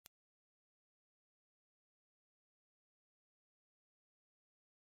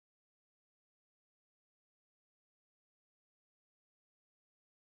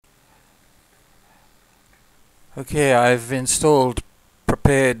Okay, I've installed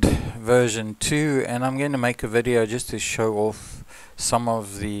Prepared version 2 and I'm going to make a video just to show off some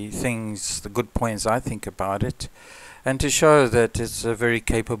of the things, the good points I think about it, and to show that it's a very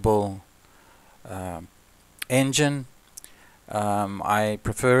capable engine. I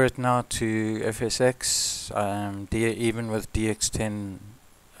prefer it now to FSX, even with DX10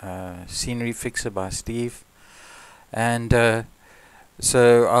 scenery fixer by Steve, and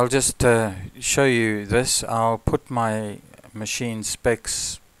so I'll just show you this. I'll put my machine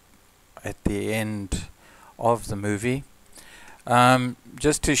specs at the end of the movie.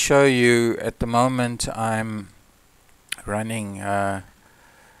 Just to show you, at the moment I'm running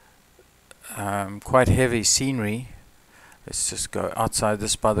quite heavy scenery. Let's just go outside.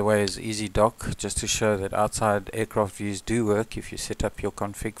 This, by the way, is Easy Dock, just to show that outside aircraft views do work if you set up your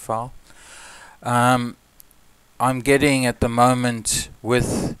config file. I'm getting, at the moment,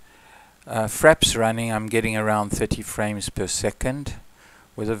 with FRAPS running, I'm getting around 30 frames per second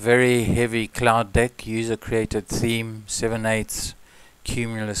with a very heavy cloud deck, user created theme, 7/8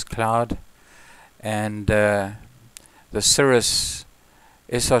 cumulus cloud, and the Cirrus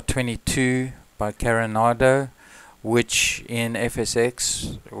SR22 by Coronado, which in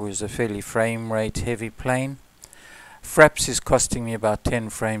FSX was a fairly frame rate heavy plane. FRAPS is costing me about 10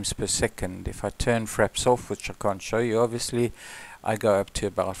 frames per second. If I turn FRAPS off, which I can't show you obviously, I go up to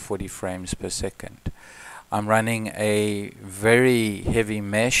about 40 frames per second. I'm running a very heavy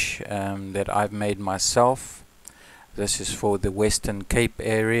mesh that I've made myself. This is for the Western Cape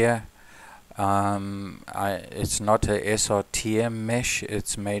area. It's not a SRTM mesh,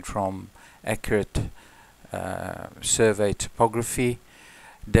 it's made from accurate survey topography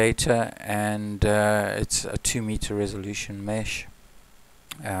data, and it's a 2-meter resolution mesh.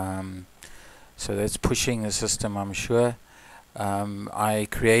 So that's pushing the system, I'm sure. I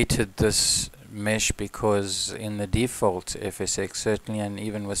created this mesh because in the default FSX, certainly, and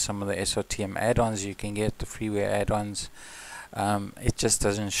even with some of the SRTM add-ons you can get, the freeware add-ons, it just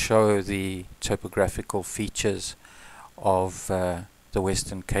doesn't show the topographical features of the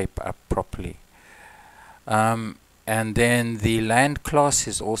Western Cape up properly. And then the land class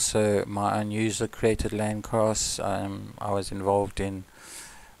is also my own user created land class. I was involved in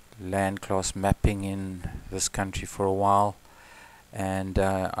land class mapping in this country for a while, and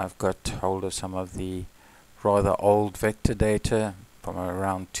I've got hold of some of the rather old vector data from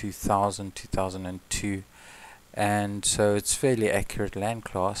around 2000, 2002, and so it's fairly accurate land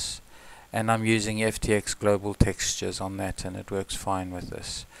class, and I'm using FTX global textures on that, and it works fine with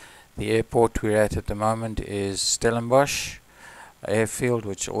this. The airport we're at the moment is Stellenbosch airfield,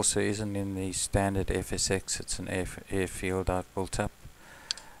 which also isn't in the standard FSX. It's an airfield I've built up,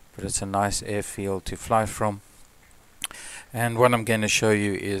 but it's a nice airfield to fly from. And what I'm going to show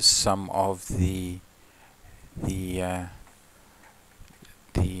you is some of the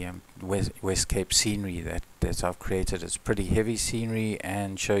West Cape scenery that I've created. It's pretty heavy scenery,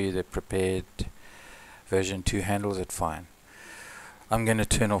 and show you that Prepared version 2 handles it fine. I'm going to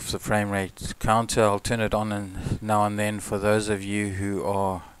turn off the frame rate counter. I'll turn it on now and then for those of you who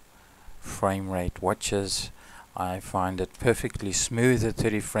are frame rate watchers. I find it perfectly smooth at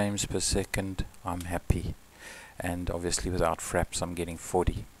 30 frames per second. I'm happy. And obviously without FRAPS I'm getting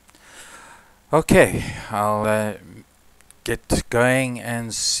 40. Okay, I'll get going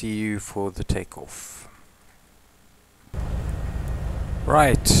and see you for the takeoff.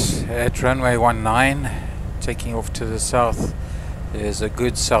 Right, at runway 19, taking off to the south. There's a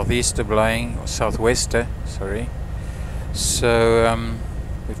good southeaster blowing, or southwester, sorry. So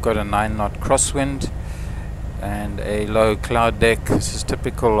we've got a 9-knot crosswind and a low cloud deck. This is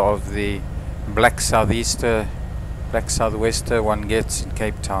typical of the black southeaster, black southwester one gets in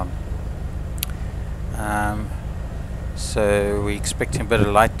Cape Town. So we're expecting a bit of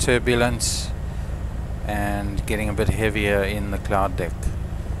light turbulence and getting a bit heavier in the cloud deck.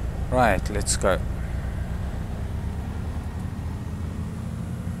 Right, let's go.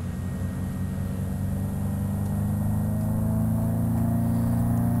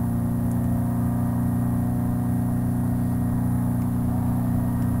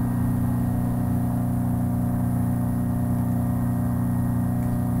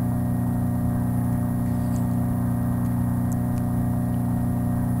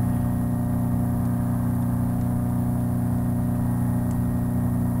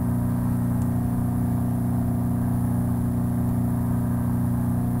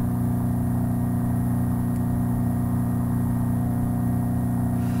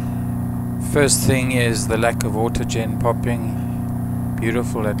 First thing is the lack of autogen popping.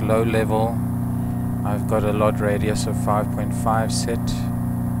 Beautiful at low level. I've got a LOD radius of 5.5 set,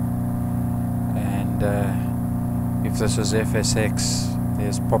 and If this was FSX,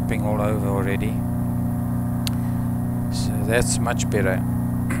 there's popping all over already. So that's much better.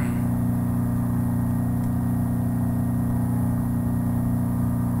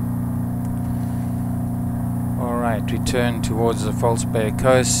 Alright, we turn towards the False Bay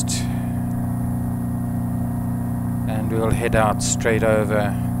coast and we'll head out straight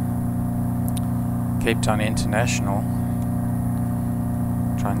over Cape Town International.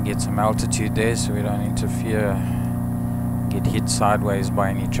 Try and get some altitude there so we don't interfere, get hit sideways by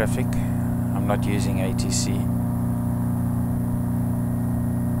any traffic. I'm not using ATC.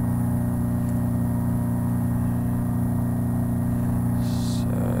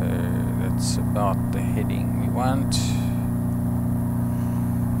 About the heading we want.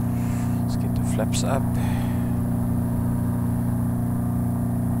 Let's get the flaps up.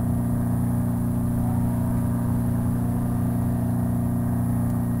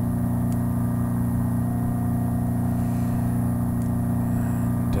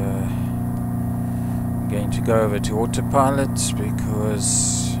 And I'm going to go over to autopilot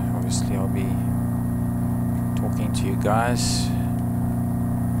because obviously I'll be talking to you guys.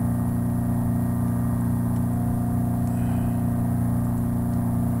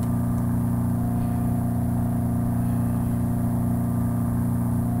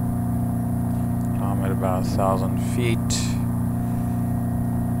 About 1,000 feet.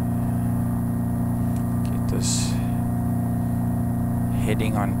 Get this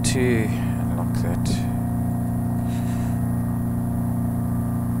heading on 2 and lock that.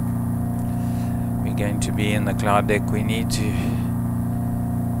 We're going to be in the cloud deck. We need to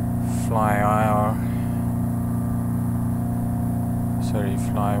fly IR. Sorry,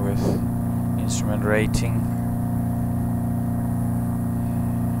 fly with instrument rating.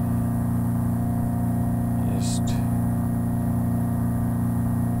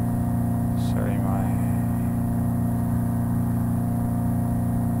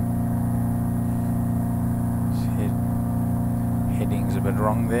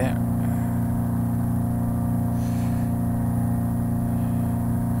 Wrong there.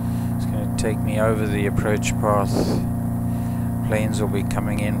 It's going to take me over the approach path. Planes will be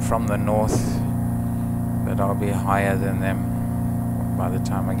coming in from the north, but I'll be higher than them by the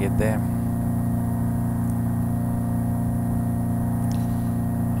time I get there.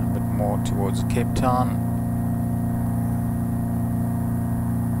 A bit more towards Cape Town.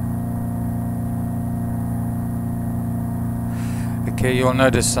 Okay, you'll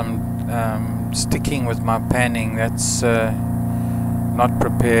notice I'm sticking with my panning. That's not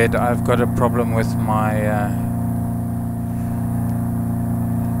prepared. I've got a problem with my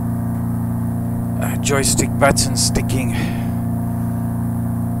joystick button sticking.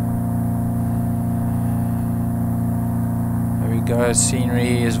 There we go.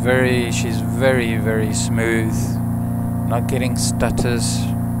 Scenery is she's very, very smooth. Not getting stutters.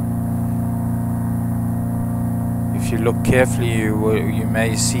 If you look carefully, you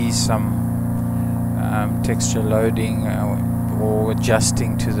may see some texture loading or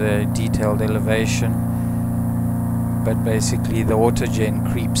adjusting to the detailed elevation, but basically the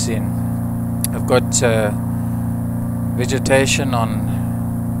autogen creeps in. I've got vegetation on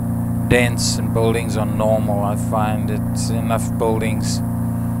dense and buildings on normal. I find it's enough buildings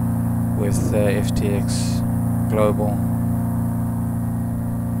with FTX Global.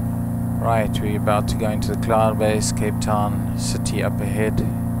 Right, we're about to go into the cloud base, Cape Town city up ahead.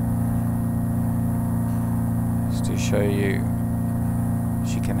 Just to show you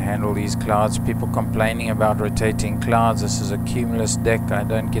she can handle these clouds. People complaining about rotating clouds. This is a cumulus deck. I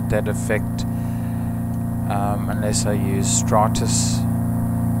don't get that effect unless I use Stratus.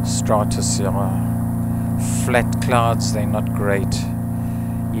 Stratus are flat clouds, they're not great.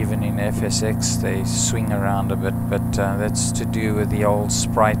 Even in FSX they swing around a bit, but that's to do with the old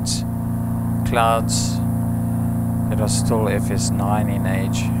Sprite clouds that are still FS9 in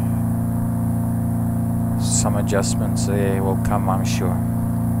age. Some adjustments there will come, I'm sure.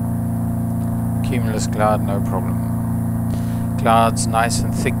 Cumulus cloud, no problem. Clouds nice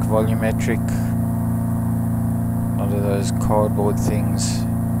and thick, volumetric, none of those cardboard things,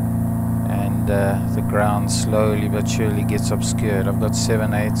 and the ground slowly but surely gets obscured. I've got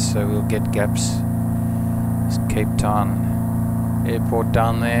 7/8, so we'll get gaps. It's Cape Town Airport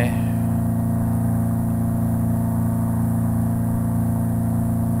down there.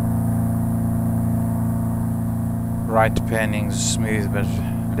 Right panning's smooth, but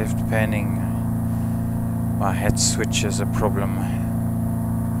left panning, my hat switch is a problem.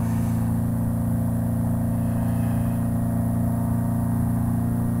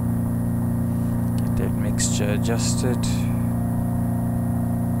 Get that mixture adjusted.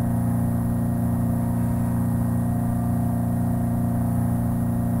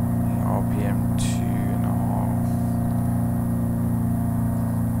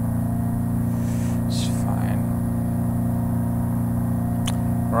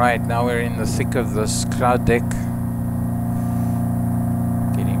 Right, now we're in the thick of this cloud deck.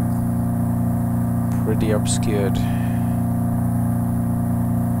 Getting pretty obscured.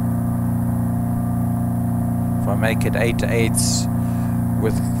 If I make it 8/8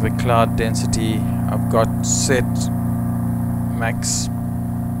 with the cloud density I've got set max,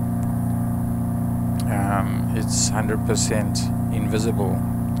 it's 100% invisible.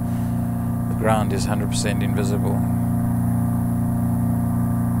 The ground is 100% invisible.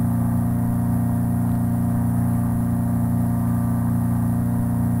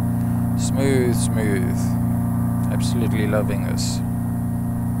 Smooth, smooth. Absolutely loving this.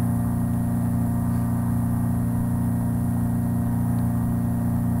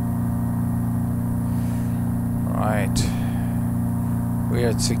 Right. We're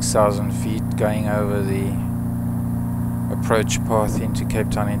at 6,000 feet going over the approach path into Cape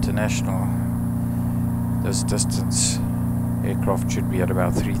Town International. This distance, aircraft should be at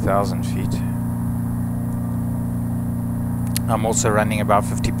about 3,000 feet. I'm also running about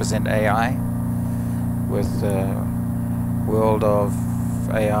 50% AI with World of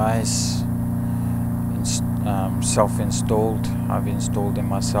AIs self-installed. I've installed them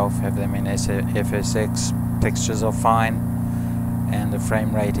myself, have them in FSX. Textures are fine, and the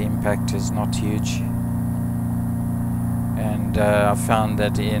frame rate impact is not huge. And I found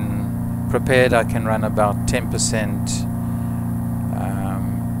that in Prepared I can run about 10%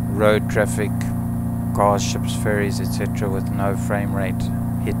 road traffic, cars, ships, ferries, etc. with no frame rate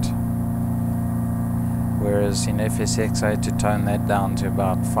hit. Whereas in FSX I had to tone that down to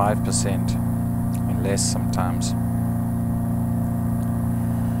about 5% and less sometimes.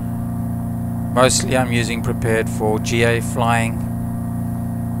 Mostly I'm using Prepared for GA flying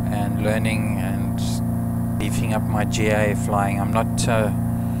and learning and beefing up my GA flying. I'm not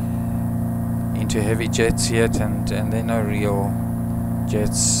into heavy jets yet, and there are no real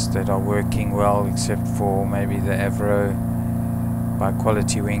jets that are working well except for maybe the Aero by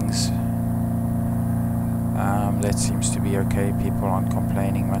Quality Wings. That seems to be okay. People aren't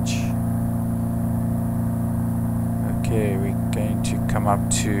complaining much. Okay, we're going to come up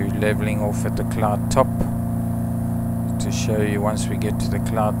to leveling off at the cloud top to show you once we get to the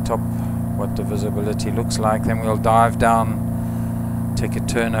cloud top what the visibility looks like. Then we'll dive down, take a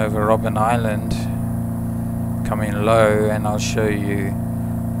turn over Robben Island, come in low, and I'll show you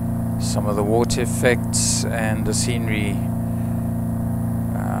some of the water effects and the scenery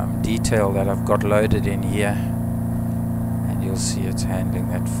detail that I've got loaded in here, and you'll see it's handling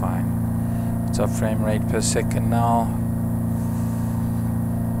that fine. It's our frame rate per second now,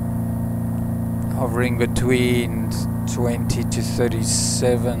 hovering between 20 to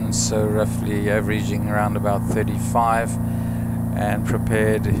 37, so roughly averaging around about 35, and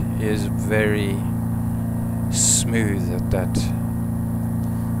Prepared is very smooth at that.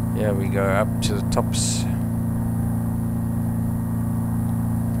 Here we go up to the tops.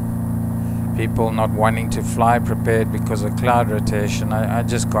 People not wanting to fly Prepared because of cloud rotation, I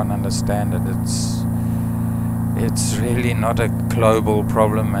just can't understand it. It's really not a global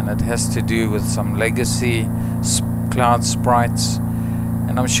problem, and it has to do with some legacy cloud sprites,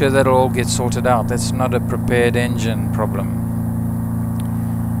 and I'm sure that'll all get sorted out. That's not a Prepared engine problem.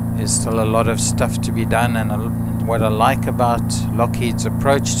 There's still a lot of stuff to be done, and what I like about Lockheed's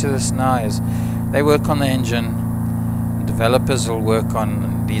approach to this now is they work on the engine, developers will work on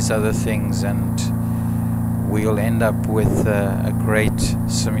these other things, and we'll end up with a great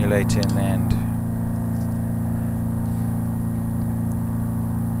simulator in the end.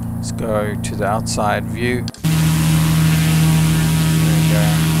 Let's go to the outside view. There we go.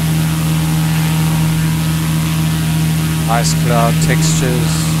 Nice cloud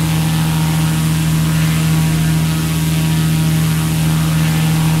textures.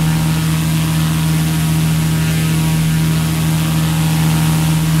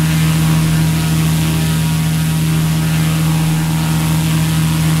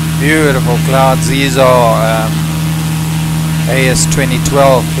 Beautiful clouds. These are AS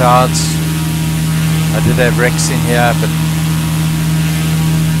 2012 clouds. I did have Rex in here, but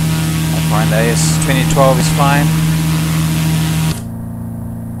I find AS 2012 is fine.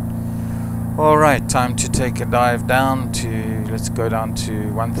 Alright, time to take a dive down to, let's go down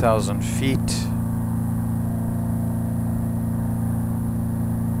to 1,000 feet.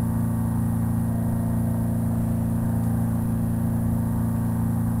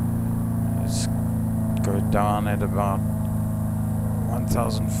 Down at about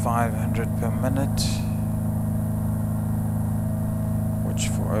 1,500 per minute. Watch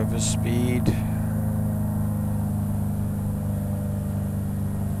for overspeed.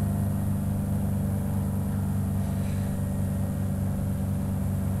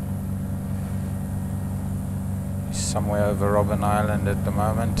 somewhere over Robben Island at the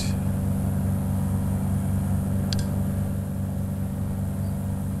moment.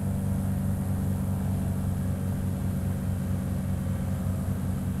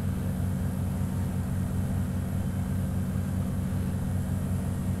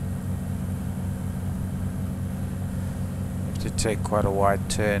 Have to take quite a wide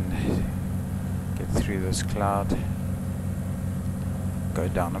turn, get through this cloud, go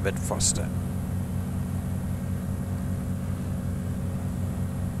down a bit faster.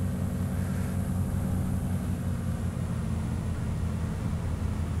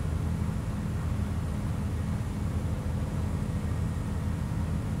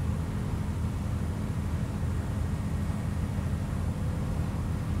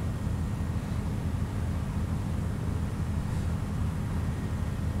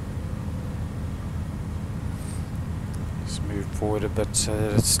 Move forward a bit so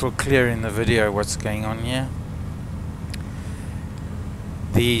that it's still clear in the video what's going on here.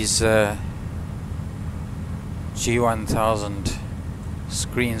 These G1000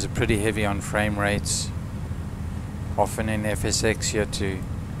 screens are pretty heavy on frame rates. Often in FSX you have to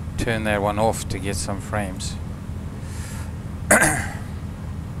turn that one off to get some frames.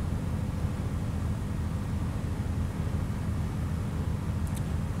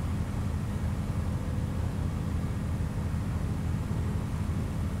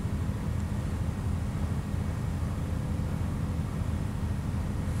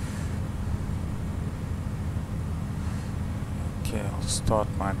 Okay, I'll start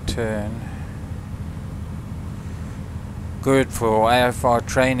my turn. Good for AFR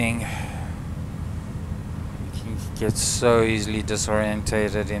training. You can get so easily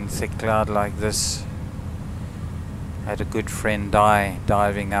disorientated in thick cloud like this. I had a good friend die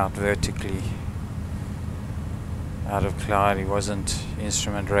diving out vertically out of cloud. He wasn't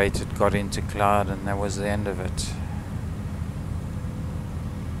instrument rated, got into cloud, and that was the end of it.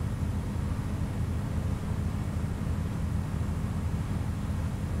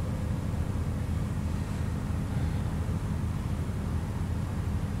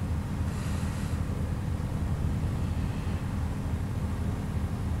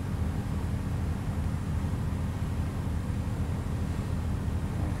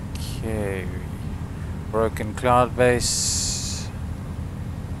 Okay, broken cloud base,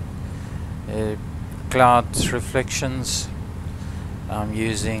 cloud reflections. I'm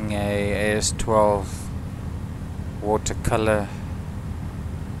using a AS12 watercolor.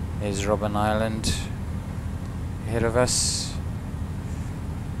 There's Robben Island ahead of us,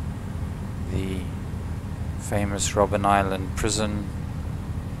 the famous Robben Island prison.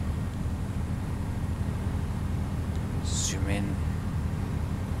 Zoom in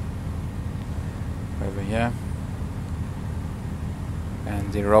over here,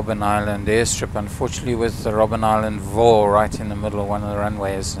 and the Robben Island airstrip. Unfortunately, with the Robben Island Vol right in the middle of one of the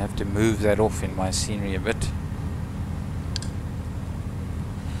runways, I have to move that off in my scenery a bit.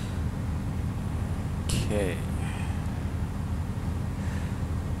 Okay.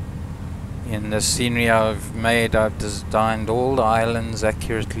 In the scenery I've made, I've designed all the islands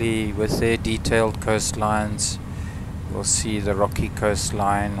accurately with their detailed coastlines. You'll see the rocky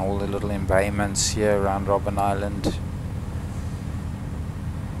coastline, all the little embayments here around Robben Island.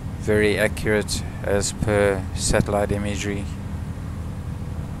 Very accurate as per satellite imagery.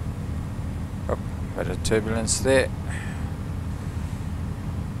 Oh, bit of turbulence there.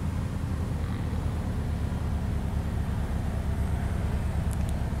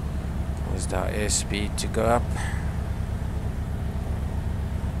 Caused our airspeed to go up.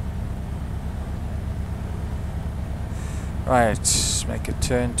 Right, let's make a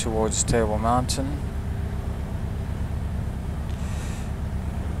turn towards Table Mountain.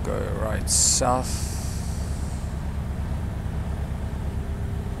 Go right south.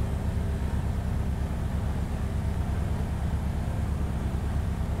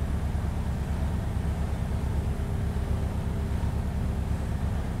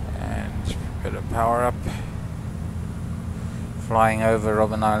 And a bit of power up. Flying over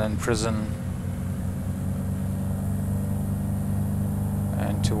Robben Island Prison.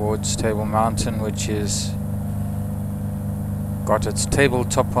 Towards Table Mountain, which is got its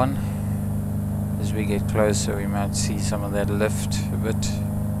tabletop on. As we get closer, we might see some of that lift a bit.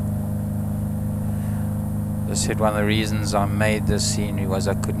 I said one of the reasons I made this scenery was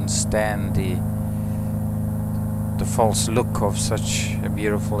I couldn't stand the false look of such a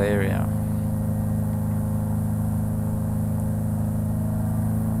beautiful area.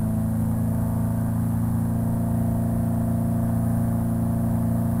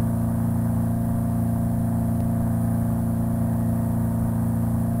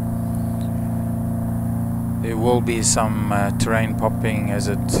 There will be some terrain popping as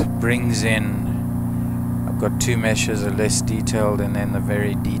it brings in. I've got two meshes, a less detailed and then the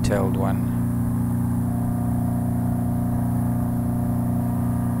very detailed one.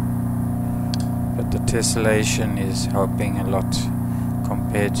 But the tessellation is helping a lot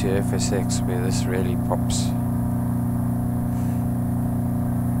compared to FSX, where this really pops.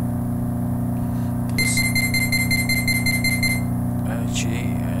 Actually,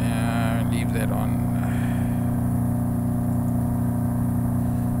 leave that on.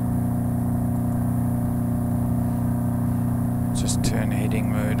 Just turn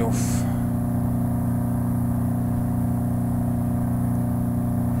heading mode off.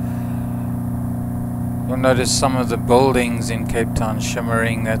 You'll notice some of the buildings in Cape Town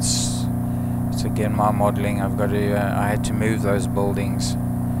shimmering. It's again my modeling. I've got to. I had to move those buildings.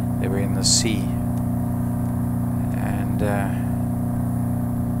 They were in the sea, and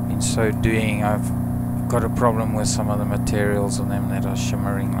in so doing, I've got a problem with some of the materials on them that are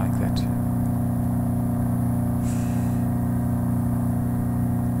shimmering like that.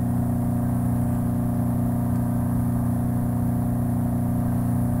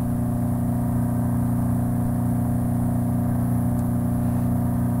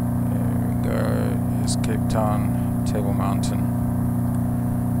 Cape Town, Table Mountain.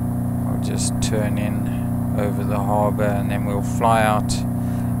 I'll just turn in over the harbour and then we'll fly out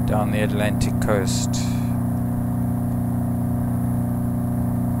down the Atlantic coast.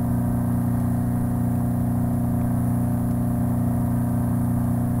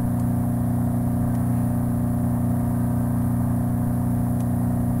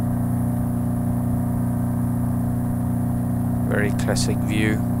 Very classic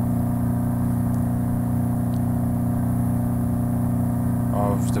view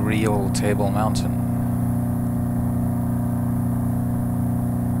of the real Table Mountain.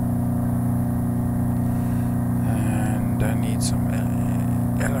 And I need some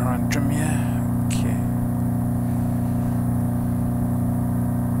aileron trim here. Okay.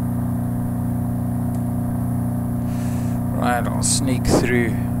 Right, I'll sneak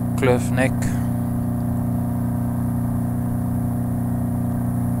through Cliff Neck.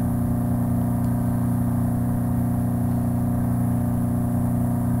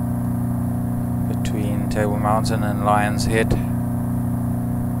 Table Mountain and Lion's Head. The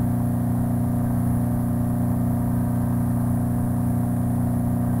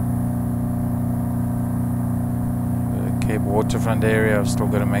Cape Waterfront area, I've still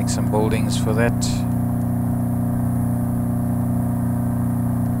got to make some buildings for that.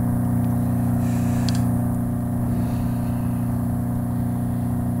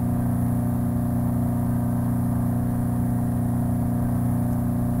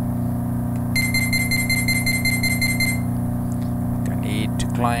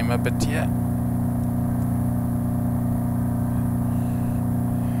 Climb a bit here.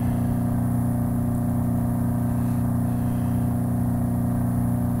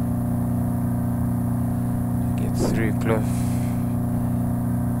 Get through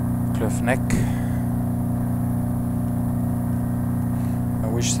Cliff Neck. I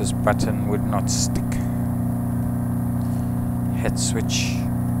wish this button would not stick. Head switch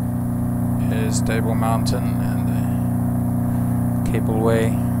is Table Mountain and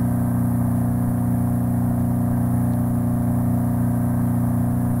Cableway.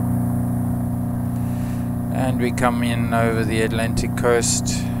 And we come in over the Atlantic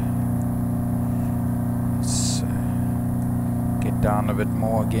coast. Let's get down a bit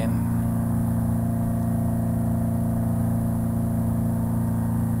more again.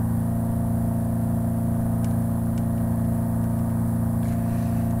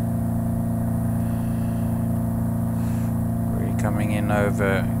 Coming in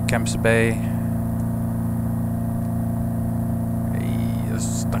over Camps Bay. Hey,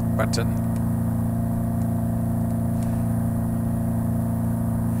 stuck button.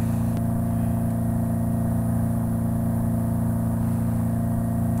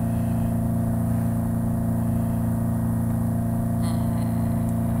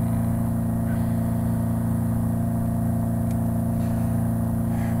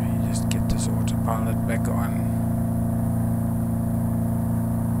 Let me just get this autopilot back on.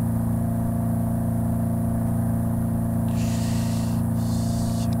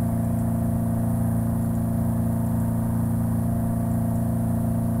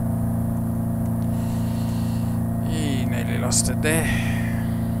 Lost it there.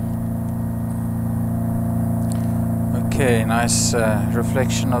 Okay, nice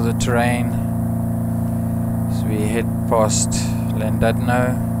reflection of the terrain as we head past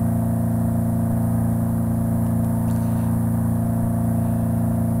Llandudno.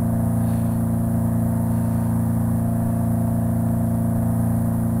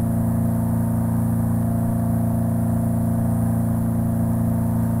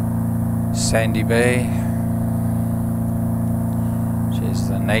 Sandy Bay, which is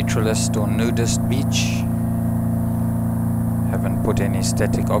the naturalist or nudist beach. Haven't put any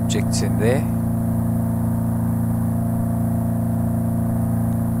static objects in there.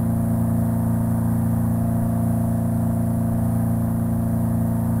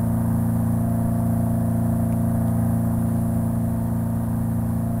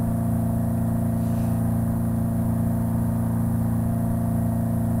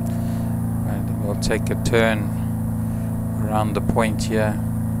 Take a turn around the point here.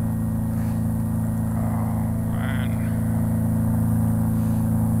 Oh man.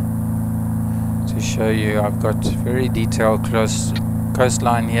 To show you, I've got very detailed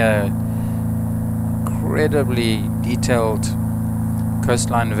coastline here. Incredibly detailed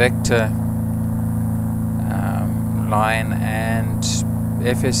coastline vector line, and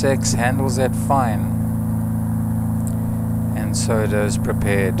FSX handles that fine, and so does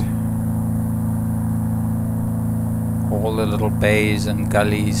Prepared. All the little bays and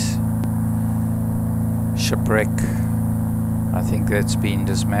gullies, shipwreck, I think that's been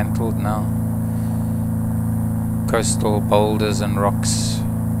dismantled now. Coastal boulders and rocks,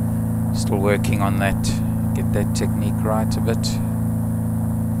 still working on that, get that technique right a bit.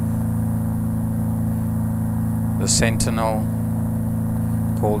 The Sentinel,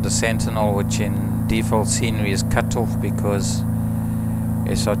 called the Sentinel, which in default scenery is cut off because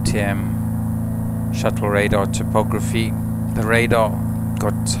SRTM shuttle radar topography, the radar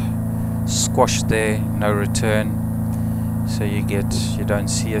got squashed there, no return, so you don't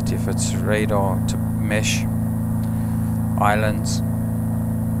see it if it's radar to mesh. Islands,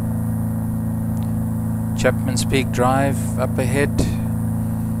 Chapman's Peak Drive up ahead,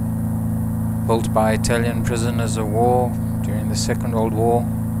 built by Italian prisoners of war during the Second World War,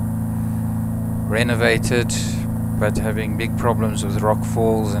 renovated but having big problems with rock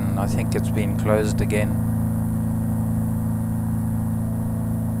falls, and I think it's been closed again.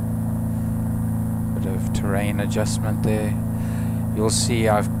 Bit of terrain adjustment there. You'll see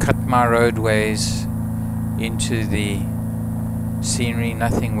I've cut my roadways into the scenery,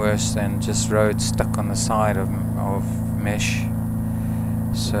 nothing worse than just roads stuck on the side of mesh.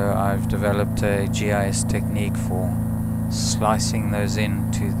 So I've developed a GIS technique for slicing those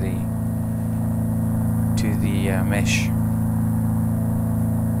into the mesh.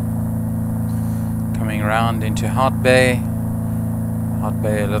 Coming around into Hart Bay,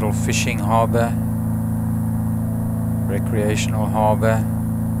 a little fishing harbour, recreational harbour,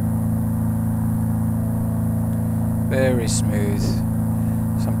 very smooth.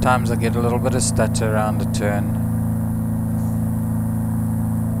 Sometimes I get a little bit of stutter around a turn.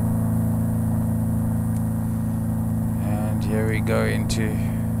 And here we go into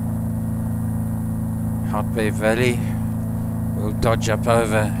Hart Bay Valley. We'll dodge up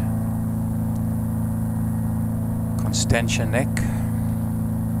over Constantia Neck.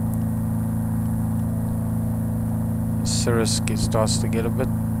 Cirrus starts to get a bit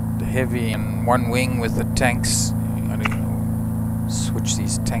heavy in one wing with the tanks. You gotta switch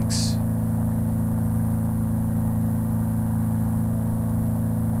these tanks.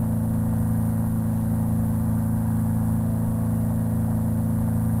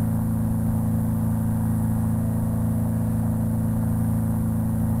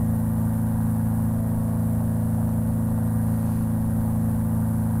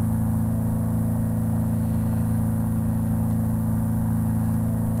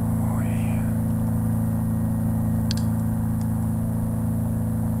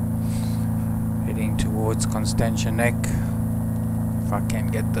 Constantia Neck. If I can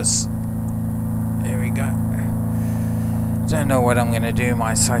get this, there we go. Don't know what I'm going to do.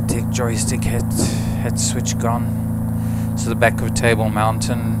 My SciTech joystick had switch gone. So the back of Table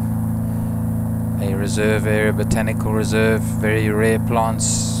Mountain, a reserve area, botanical reserve, very rare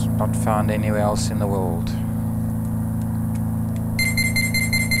plants, not found anywhere else in the world.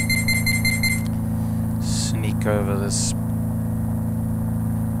 Sneak over this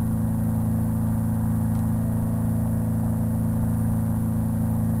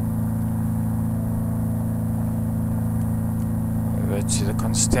to the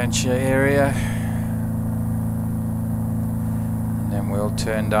Constantia area, and then we'll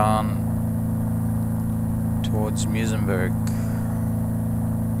turn down towards Muizenberg.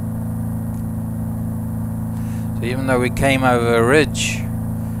 So even though we came over a ridge,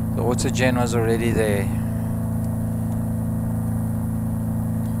 the autogen was already there.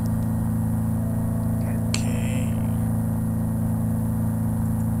 Okay.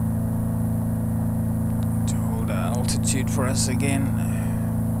 To hold our altitude for us again.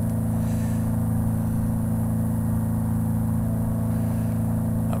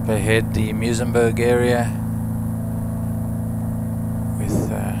 ahead the Muizenberg area with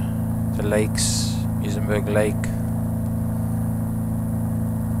the lakes, Muizenberg Lake.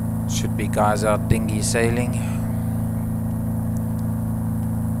 Should be guys out dinghy sailing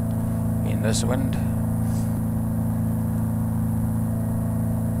in this wind.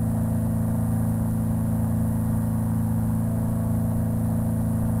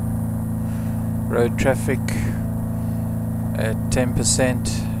 Road traffic at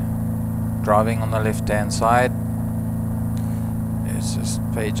 10%, driving on the left hand side. Let's just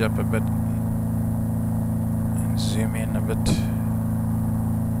page up a bit and zoom in a bit.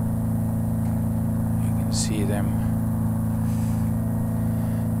 You can see them.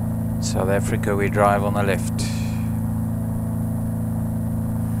 South Africa, we drive on the left.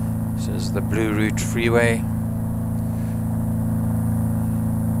 This is the Blue Route Freeway,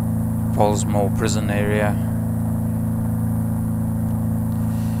 Pollsmoor prison area.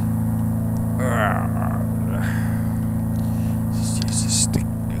 Just use a stick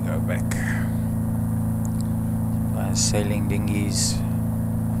to go back. Sailing dinghies.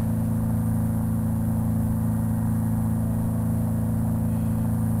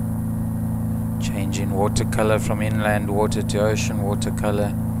 Changing watercolor from inland water to ocean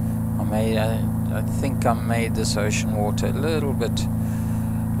watercolor. I think I made this ocean water a little bit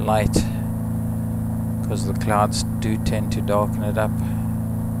light because the clouds do tend to darken it up.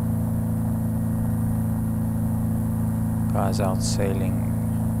 Guys out sailing.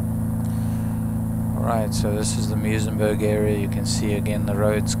 Alright, so this is the Muizenberg area. You can see again the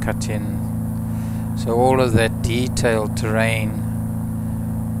roads cut in. So all of that detailed terrain,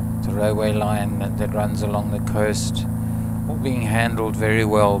 the railway line that runs along the coast, all being handled very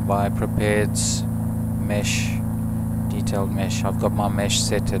well by Prepar3D mesh, detailed mesh. I've got my mesh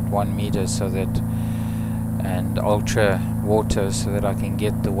set at 1 meter so that, and ultra water, so that I can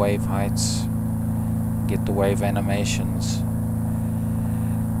get the wave heights, get the wave animations.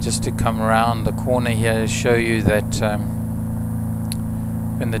 Just to come around the corner here, show you that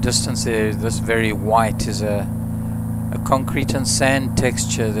in the distance there, this very white is a concrete and sand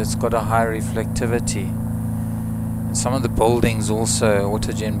texture that's got a high reflectivity. And some of the buildings also,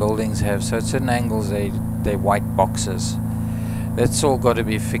 autogen buildings have, so at certain angles they're white boxes. That's all got to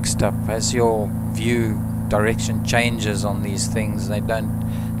be fixed up. As your view direction changes on these things, they're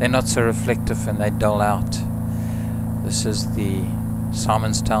not so reflective and they dull out. This is the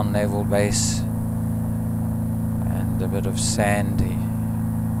Simonstown Naval Base and a bit of sandy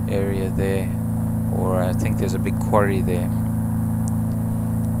area there, or I think there's a big quarry there.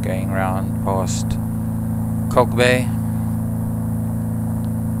 Going round past Kalk Bay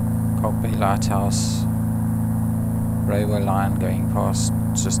Lighthouse, railway line going past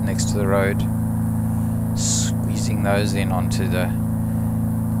just next to the road, squeezing those in onto the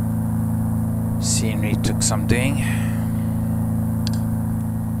scenery. Took some doing.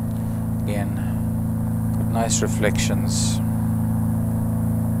 Again, got nice reflections.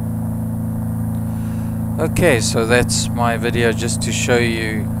 Okay, so that's my video just to show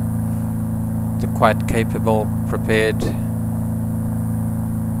you the quite capable Prepared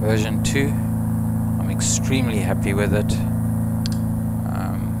version 2. I'm extremely happy with it.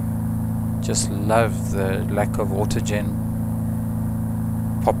 Just love the lack of autogen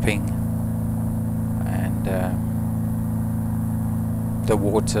popping, and the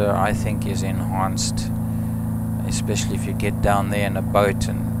water I think is enhanced, especially if you get down there in a boat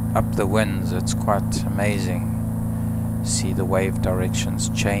and up the winds. It's quite amazing. See the wave directions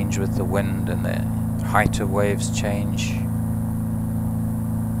change with the wind, and the height of waves change,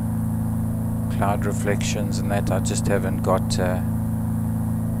 cloud reflections and that. I just haven't got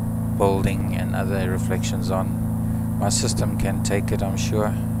building and other reflections on. My system can take it, I'm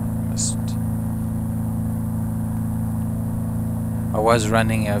sure. I was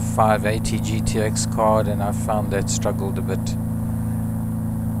running a 580 GTX card and I found that struggled a bit.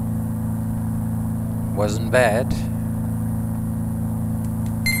 Wasn't bad.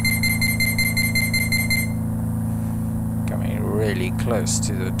 Coming really close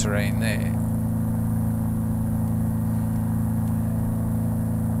to the terrain there.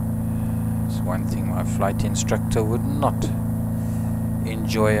 It's one thing my flight instructor would not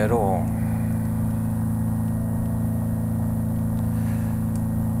enjoy at all.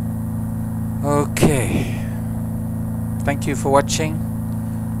 Okay, thank you for watching,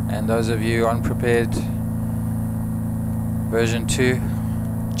 and those of you on Prepared version 2,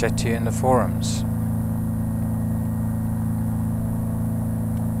 chat to you in the forums.